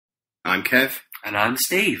I'm Kev. And I'm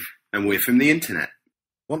Steve. And we're from the internet.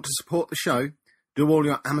 Want to support the show? Do all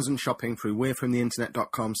your Amazon shopping through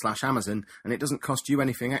we'refromtheinternet.com/Amazon, and it doesn't cost you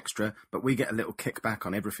anything extra, but we get a little kickback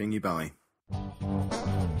on everything you buy.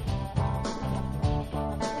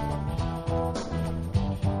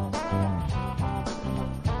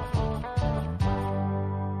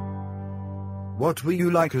 What were you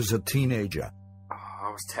like as a teenager? Oh, I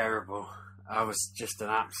was terrible. I was just an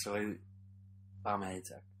absolute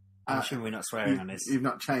bumhead. I'm sure we're not swearing on this. You've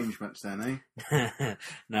not changed much then, eh?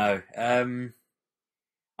 No.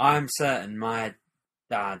 I'm certain my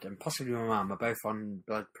dad and possibly my mum are both on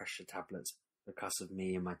blood pressure tablets because of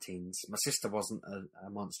me in my teens. My sister wasn't a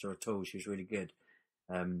monster at all. She was really good.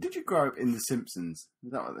 Did you grow up in The Simpsons?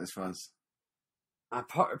 Is that what this was?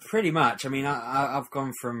 Pretty much. I mean, I've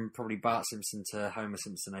gone from probably Bart Simpson to Homer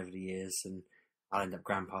Simpson over the years, and I'll end up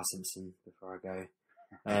Grandpa Simpson before I go.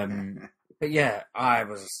 But yeah, I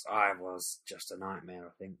was just a nightmare,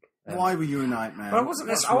 I think. Why were you a nightmare? But I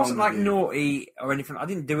wasn't like naughty or anything. I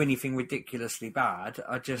didn't do anything ridiculously bad.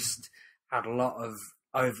 I just had a lot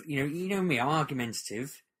of you know me, I'm argumentative.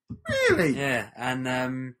 Really? Yeah, and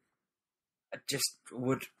I just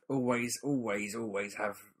would always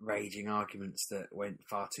have raging arguments that went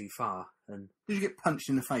far too far. And did you get punched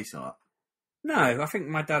in the face a lot? No, I think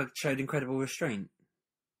my dad showed incredible restraint.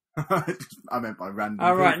 I meant by random.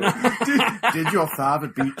 Oh, right, no. Did your father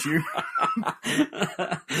beat you?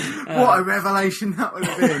 What a revelation that would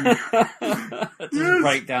have been. Just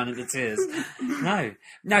break down into tears. No,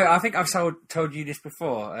 I think I've told you this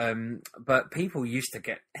before, but people used to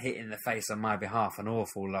get hit in the face on my behalf an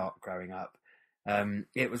awful lot growing up.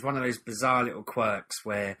 It was one of those bizarre little quirks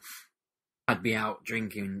where I'd be out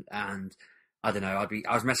drinking and I don't know,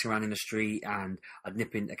 I was messing around in the street and I'd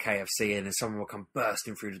nip into KFC and then someone would come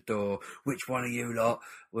bursting through the door. Which one of you lot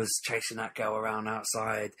was chasing that girl around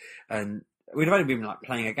outside? And we'd have only been like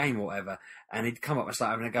playing a game or whatever. And he'd come up and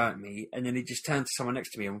start having a go at me. And then he'd just turn to someone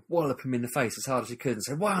next to me and wallop him in the face as hard as he could and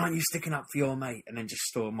say, "Why aren't you sticking up for your mate?" And then just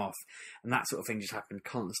storm off. And that sort of thing just happened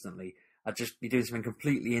constantly. I'd just be doing something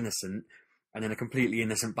completely innocent, and then a completely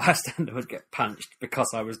innocent bystander would get punched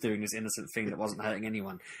because I was doing this innocent thing that wasn't hurting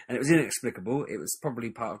anyone. And it was inexplicable. It was probably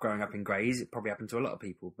part of growing up in Grays. It probably happened to a lot of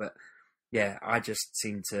people. But yeah, I just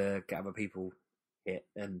seemed to get other people hit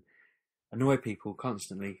and annoy people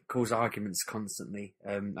constantly, cause arguments constantly.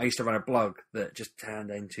 I used to run a blog that just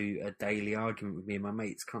turned into a daily argument with me and my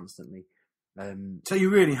mates constantly. So you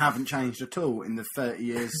really haven't changed at all in the 30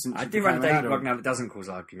 years since I do run a daily blog now that doesn't cause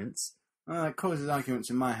arguments. It causes arguments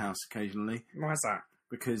in my house occasionally. Why is that?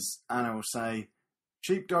 Because Anna will say,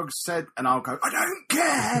 "Sheepdog said," and I'll go, "I don't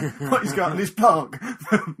care what he's got in his blog,"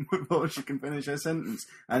 before she can finish her sentence.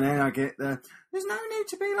 And then I get "There's no need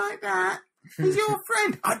to be like that. He's your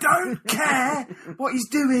friend." "I don't care what he's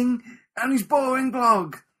doing on his boring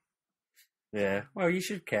blog." Yeah, well, you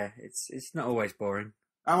should care. It's not always boring.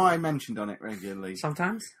 Am I mentioned on it regularly?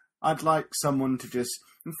 Sometimes. I'd like someone to just...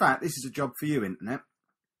 In fact, this is a job for you, Internet.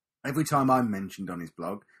 Every time I'm mentioned on his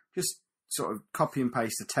blog, just sort of copy and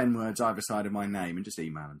paste the 10 words either side of my name and just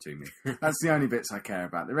email them to me. That's the only bits I care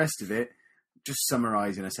about. The rest of it, just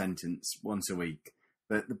summarise in a sentence once a week.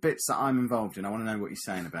 But the bits that I'm involved in, I want to know what he's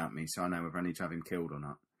saying about me so I know whether I need to have him killed or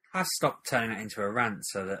not. I stopped turning it into a rant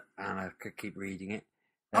so that Anna could keep reading it.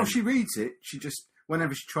 She reads it. She just...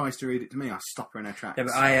 Whenever she tries to read it to me, I stop her in her tracks. Yeah,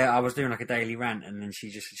 but I was doing like a daily rant, and then she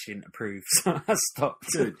didn't approve, so I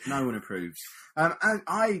stopped. Good, no one approves.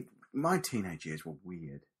 My teenage years were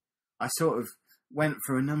weird. I sort of went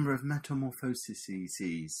through a number of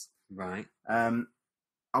metamorphoses. Right.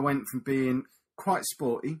 I went from being quite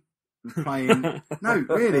sporty, and playing. No,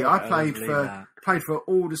 really, I played for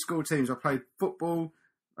all the school teams. I played football.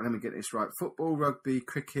 Let me get this right: football, rugby,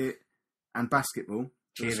 cricket, and basketball.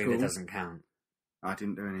 Cheerleader doesn't count. I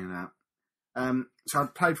didn't do any of that. So I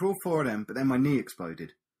played for all four of them, but then my knee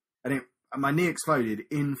exploded. And my knee exploded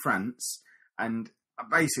in France, and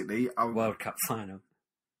basically... World Cup final.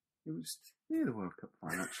 It was near the World Cup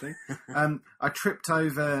final, actually. I tripped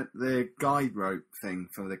over the guide rope thing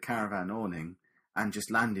for the caravan awning and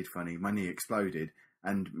just landed funny. My knee exploded,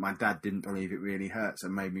 and my dad didn't believe it really hurt, so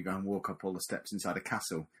made me go and walk up all the steps inside a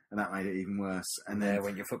castle, and that made it even worse. And there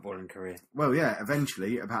went your footballing career. Well, yeah,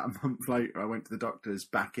 eventually, about a month later, I went to the doctors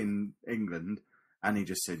back in England, and he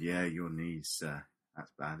just said, "Yeah, your knee's,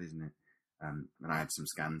 that's bad, isn't it?" And I had some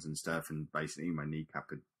scans and stuff, and basically my kneecap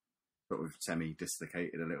had sort of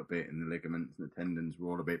semi-dislocated a little bit, and the ligaments and the tendons were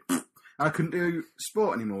all a bit... I couldn't do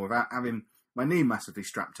sport anymore without having my knee massively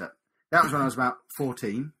strapped up. That was when I was about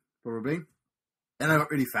 14, probably. Then I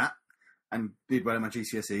got really fat, and did well in my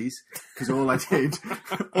GCSEs because all I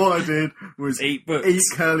did was Eat books. eat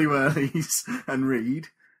curly whirlies and read.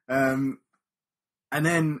 And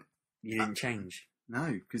then You didn't change.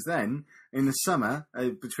 no, because then in the summer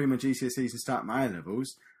between my GCSEs and starting my A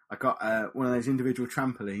levels, I got one of those individual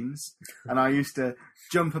trampolines, and I used to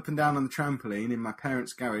jump up and down on the trampoline in my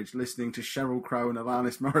parents' garage listening to Sheryl Crow and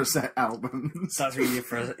Alanis Morissette albums. So that's what you did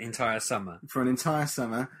for an entire summer. For an entire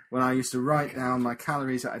summer, when I used to write down my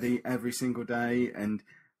calories that I'd eat every single day, and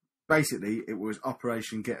basically it was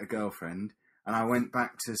Operation Get a Girlfriend. And I went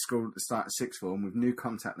back to school at the start of sixth form with new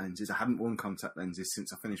contact lenses. I hadn't worn contact lenses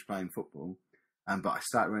since I finished playing football, but I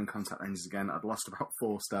started wearing contact lenses again. I'd lost about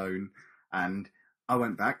 4 stone, and I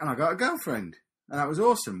went back and I got a girlfriend. And that was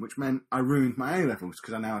awesome, which meant I ruined my A-levels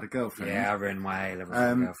because I now had a girlfriend. Yeah, I ruined my A-levels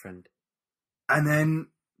with a girlfriend. And then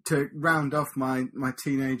to round off my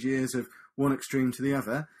teenage years of one extreme to the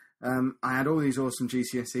other, I had all these awesome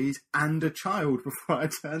GCSEs and a child before I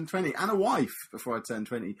turned 20, and a wife before I turned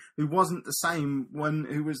 20, who wasn't the same one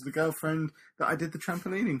who was the girlfriend that I did the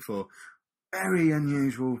trampolining for. Very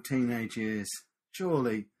unusual teenage years,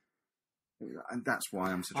 surely. And that's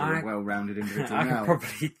why I'm such a well-rounded individual I now. could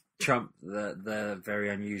probably trump the very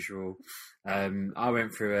unusual. I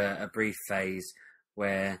went through a brief phase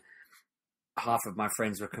where half of my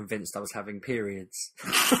friends were convinced I was having periods.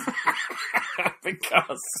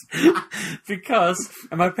 because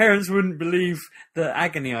and my parents wouldn't believe the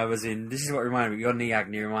agony I was in. This is what reminded me. Your knee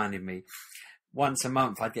agony reminded me. Once a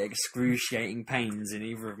month, I'd get excruciating pains in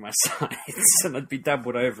either of my sides, and I'd be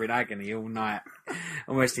doubled over in agony all night,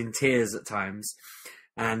 almost in tears at times.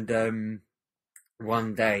 And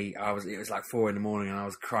one day, it was like 4 a.m, and I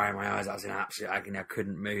was crying my eyes. I was in absolute agony. I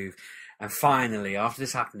couldn't move. And finally, after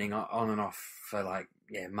this happening on and off for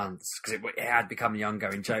months, because it had become the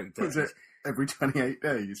ongoing joke. Was it every 28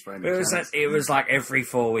 days? It was like every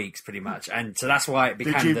 4 weeks, pretty much. And so that's why it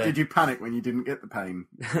became. Did you panic when you didn't get the pain?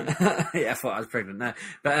 Yeah, I thought I was pregnant. No,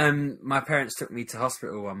 but my parents took me to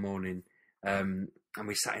hospital one morning, and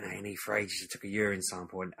we sat in A&E for ages. We took a urine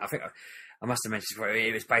sample, and I think I must have mentioned before,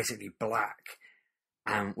 it was basically black.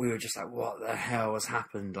 And we were just like, what the hell has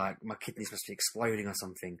happened? Like, my kidneys must be exploding or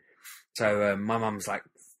something. So my mum's like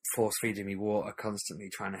force-feeding me water constantly,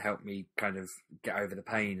 trying to help me kind of get over the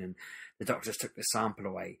pain. And the doctors took the sample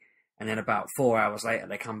away. And then about 4 hours later,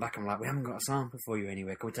 they come back and I'm like, we haven't got a sample for you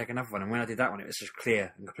anywhere. Can we take another one? And when I did that one, it was just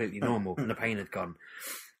clear and completely normal. And the pain had gone.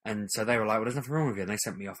 And so they were like, well, there's nothing wrong with you. And they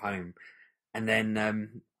sent me off home. And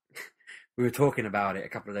then we were talking about it a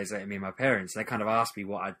couple of days later, me and my parents. And they kind of asked me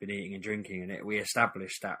what I'd been eating and drinking. And we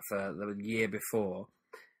established that for the year before,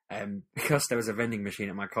 because there was a vending machine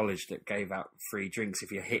at my college that gave out free drinks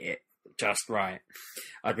if you hit it just right.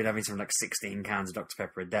 I'd been having something like 16 cans of Dr.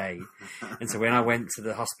 Pepper a day. And so when I went to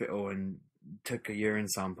the hospital and took a urine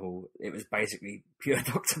sample, it was basically pure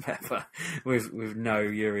Dr. Pepper with no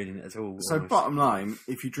urine in it at all. So almost. Bottom line,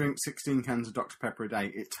 if you drink 16 cans of Dr. Pepper a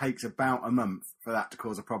day, it takes about a month for that to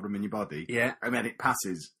cause a problem in your body. Yeah. And then it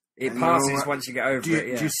passes. It passes once you get over it,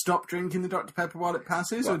 yeah. Do you stop drinking the Dr. Pepper while it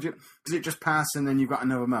passes? Or does it just pass and then you've got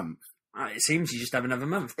another month? It seems you just have another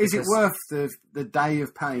month. Is it worth the day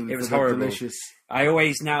of pain? It was for horrible. The delicious... I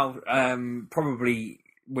always now probably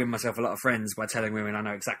win myself a lot of friends by telling women I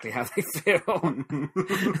know exactly how they feel.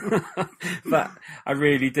 But I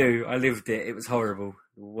really do. I lived it. It was horrible.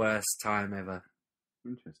 The worst time ever.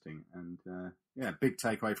 Interesting. And big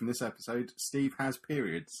takeaway from this episode, Steve has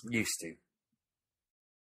periods. Used to.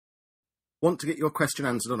 Want to get your question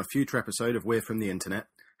answered on a future episode of We're From The Internet?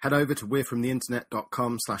 Head over to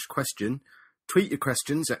we'refromtheinternet.com/question, tweet your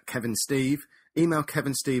questions at KevinSteve, email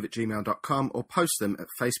kevinsteve@gmail.com, or post them at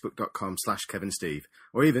facebook.com/KevinSteve,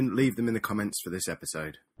 or even leave them in the comments for this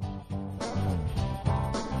episode.